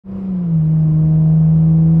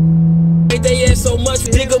hate they ass so much,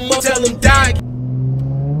 dig them up, tell them die.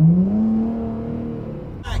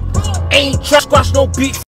 Ain't trust squash no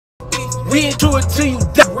beef. We into it till you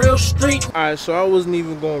die. Real street. Alright, so I wasn't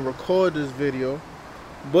even gonna record this video,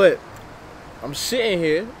 but I'm sitting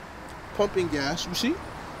here pumping gas. You see?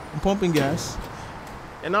 I'm pumping gas.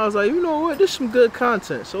 And I was like, you know what? This is some good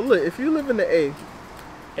content. So look, if you live in the A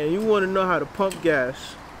and you want to know how to pump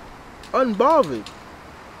gas, unbothered.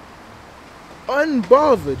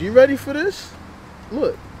 Unbothered. You ready for this?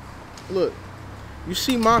 Look. Look. You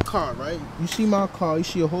see my car, right? You see my car. You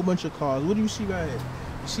see a whole bunch of cars. What do you see right here?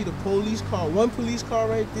 You see the police car. One police car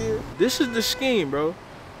right there. This is the scheme, bro.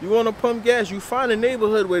 You want to pump gas, you find a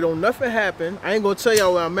neighborhood where don't nothing happen. I ain't going to tell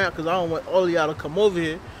y'all where I'm at because I don't want all of y'all to come over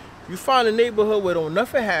here. You find a neighborhood where don't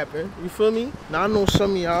nothing happen. You feel me? Now I know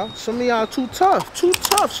some of y'all too tough. Too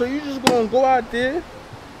tough. So you just going to go out there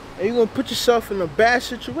and you're going to put yourself in a bad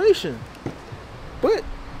situation. But,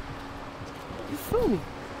 you feel me?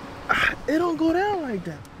 It don't go down like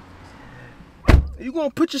that. You're going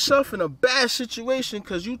to put yourself in a bad situation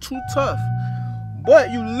because you too tough.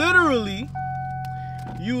 But you literally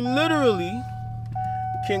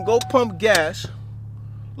can go pump gas.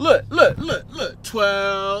 Look.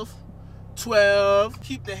 12.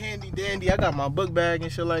 Keep the handy dandy. I got my book bag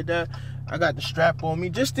and shit like that. I got the strap on me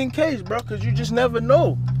just in case, bro, because you just never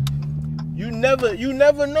know. You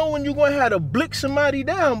never know when you're going to have to blick somebody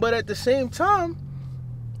down, but at the same time,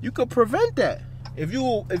 you could prevent that. If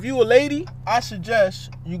you a lady, I suggest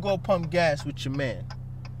you go pump gas with your man.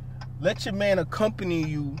 Let your man accompany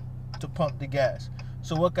you to pump the gas.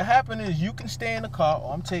 So what could happen is you can stay in the car. Oh,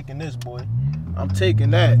 I'm taking this, boy. I'm taking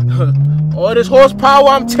that. All this horsepower,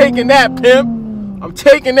 I'm taking that, pimp. I'm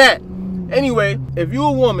taking that. Anyway, if you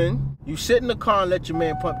a woman, you sit in the car and let your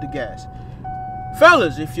man pump the gas.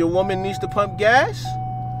 Fellas, if your woman needs to pump gas,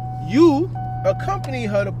 you accompany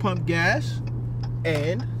her to pump gas,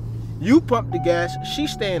 and you pump the gas, she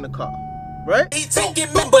stay in the car, right?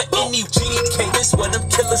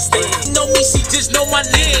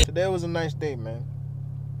 Today was a nice day, man.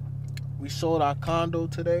 We sold our condo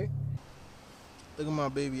today. Look at my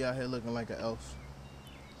baby out here looking like an elf.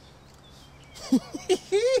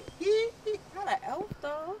 Not an elf,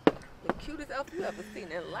 though. The cutest elf you ever seen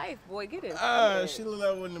in life, boy. Get it. She look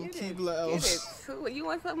like one of them Keebler elves. Get it too. You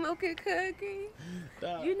want some milk and cookie?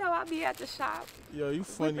 Nah. You know I be at the shop. Yo, you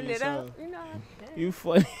funny as hell. You know. You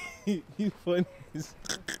funny. You funny as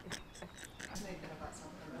hell.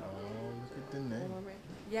 Look at the name.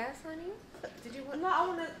 Yes, honey? Did you want? No, I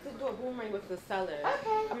want to do a boomerang with the seller.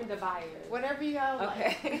 Okay. I mean the buyer. Whatever you got.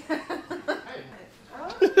 Okay. Like. Oh.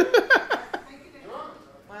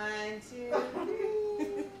 1, 2,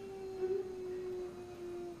 3.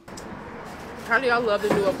 How do y'all love the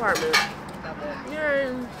new apartment?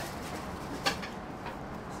 Yeah.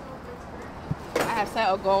 I have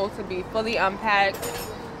set a goal to be fully unpacked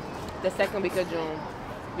the second week of June,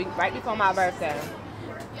 right before my birthday.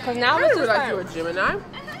 Cause now it's just like you a Gemini.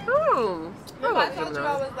 Oh, I told you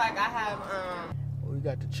I was like I have. We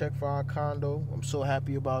got the check for our condo. I'm so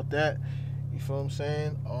happy about that. You feel what I'm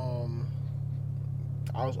saying?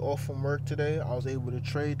 I was off from work today. I was able to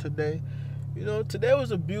trade today. You know, today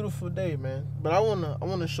was a beautiful day, man. But I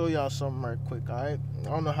wanna show y'all something right quick, alright? I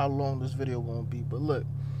don't know how long this video gonna be, but look.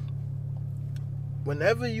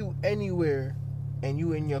 Whenever you anywhere and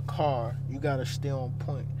you in your car, you gotta stay on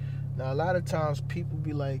point. Now a lot of times people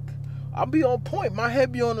be like, I'll be on point, my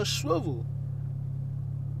head be on a swivel.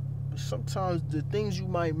 But sometimes the things you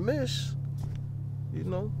might miss, you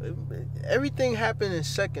know, everything happens in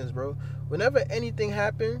seconds, bro. Whenever anything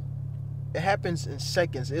happens, it happens in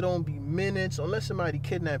seconds. It don't be minutes. Unless somebody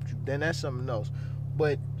kidnapped you, then that's something else.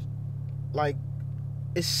 But like,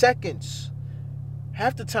 it's seconds.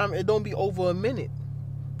 Half the time it don't be over a minute.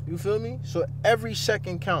 You feel me? So every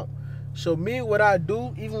second count. So me, what I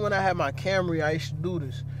do, even when I had my Camry, I used to do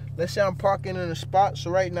this. Let's say I'm parking in a spot. So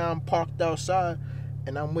right now I'm parked outside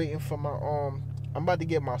and I'm waiting for my I'm about to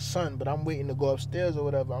get my son, but I'm waiting to go upstairs or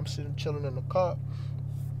whatever. I'm sitting chilling in the car.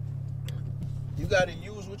 You gotta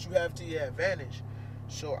use what you have to your advantage.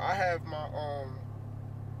 So I have my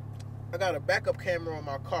I got a backup camera on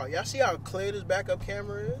my car. Y'all see how clear this backup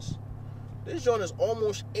camera is? This joint is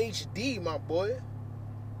almost HD, my boy.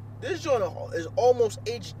 This joint is almost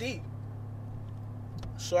HD.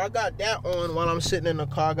 So I got that on while I'm sitting in the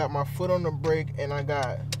car. I got my foot on the brake and I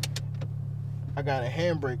got a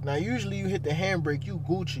handbrake. Now usually you hit the handbrake, you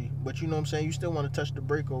Gucci, but you know what I'm saying, you still want to touch the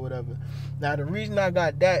brake or whatever. Now the reason I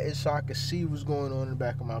got that is so I could see what's going on in the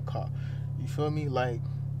back of my car. You feel me? Like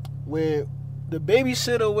where the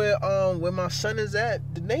babysitter where my son is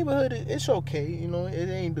at, the neighborhood, it's okay, you know, it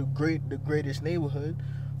ain't the greatest neighborhood,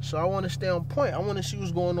 So I want to stay on point. I want to see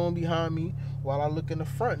what's going on behind me while I look in the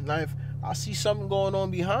front. Now, if I see something going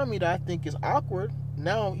on behind me that I think is awkward,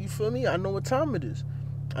 now, you feel me? I know what time it is.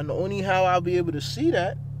 And the only how I'll be able to see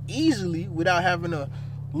that easily without having to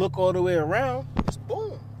look all the way around is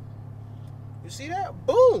boom. You see that?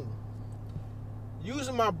 Boom.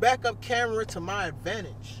 Using my backup camera to my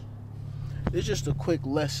advantage. It's just a quick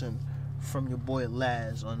lesson from your boy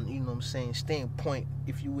Laz on, you know what I'm saying, staying point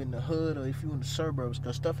if you in the hood or if you in the suburbs,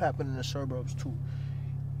 because stuff happen in the suburbs too.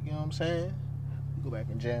 You know what I'm saying? We go back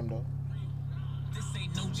and jam though. This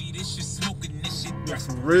ain't no G, this shit smoking, this shit Yeah,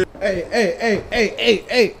 for real. Hey.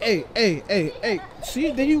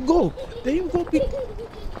 See, there you go. There you go.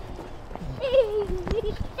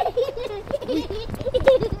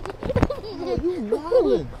 Oh, you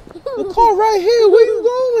wildin'. The car right here. Where you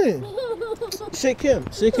going? Shake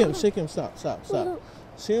him. Stop.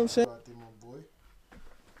 See what I'm saying?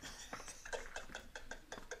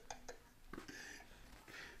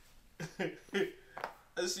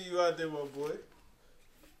 I see you out there, my boy.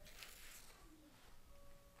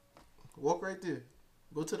 Walk right there.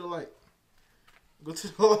 Go to the light.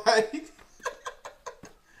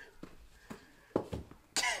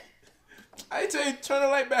 I tell you, turn the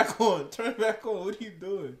light back on. Turn it back on. What are you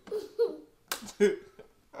doing?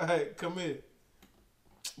 Alright, come here.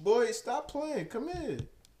 Boy, stop playing. Come here.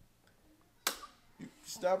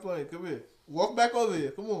 Stop playing. Come here. Walk back over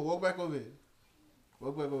here. Come on, walk back over here.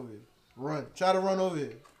 Run. Try to run over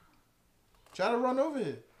here.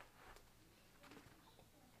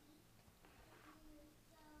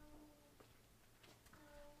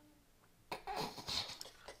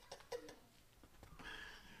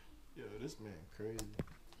 Yo, this man crazy.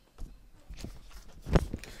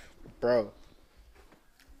 Bro.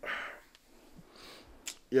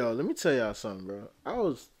 Yo, let me tell y'all something, bro. I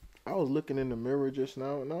was looking in the mirror just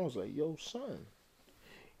now and I was like, yo, son,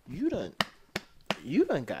 you done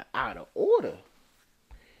got out of order.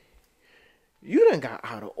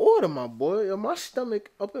 My boy. Yo, my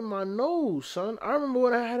stomach up in my nose, son. I remember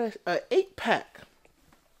when I had a 8-pack.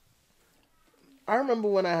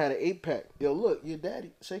 Yo, look, your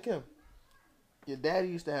daddy, shake him. Your daddy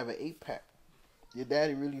used to have an 8-pack. Your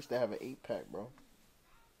daddy really used to have an 8-pack, bro.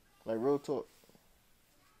 Like, real talk.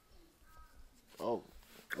 Oh.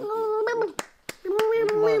 Look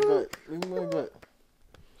at my gut. Look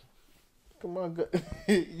at my gut.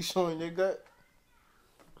 You showing your gut?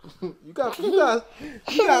 You got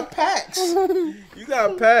packs. You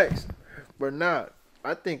got packs. But nah,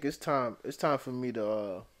 I think it's time for me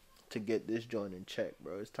to get this joint in check,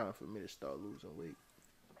 bro. It's time for me to start losing weight.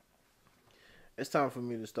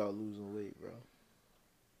 Bro.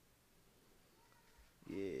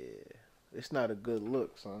 Yeah. It's not a good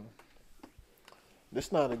look, son.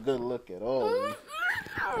 It's not a good look at all.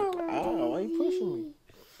 Why you pushing me?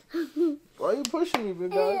 Why you pushing me,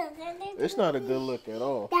 big guy? It's not a good look at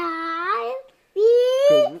all. No,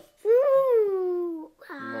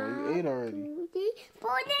 you ate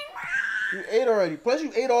already. Plus,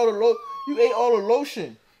 you ate all the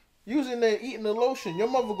lotion. You was in there eating the lotion. Your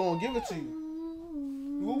mother gonna give it to you.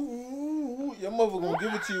 Your mother gonna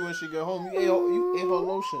give it to you when she get home. You ate her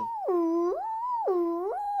lotion.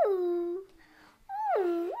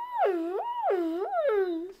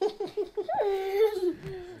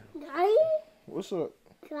 What's up?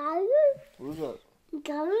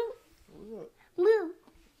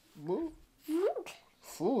 Boo?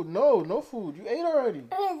 Food? No food. You ate already.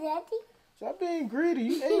 Stop being greedy.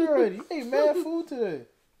 You ate already. You ate mad food today.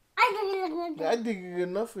 I didn't get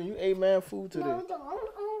nothing. You ate mad food today.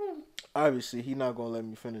 Obviously, he not gonna let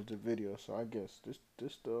me finish the video, so I guess this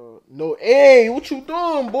no. Hey, what you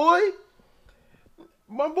doing, boy?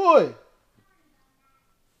 My boy.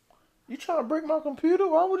 You trying to break my computer?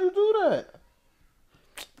 Why would you do that?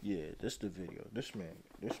 Yeah, this the video. This man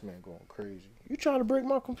going crazy. You trying to break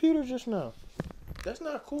my computer just now? That's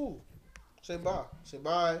not cool. Say bye. Say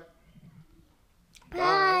bye.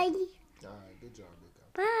 Bye. All right, good job, big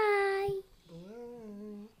guy. Bye.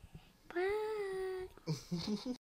 Bye.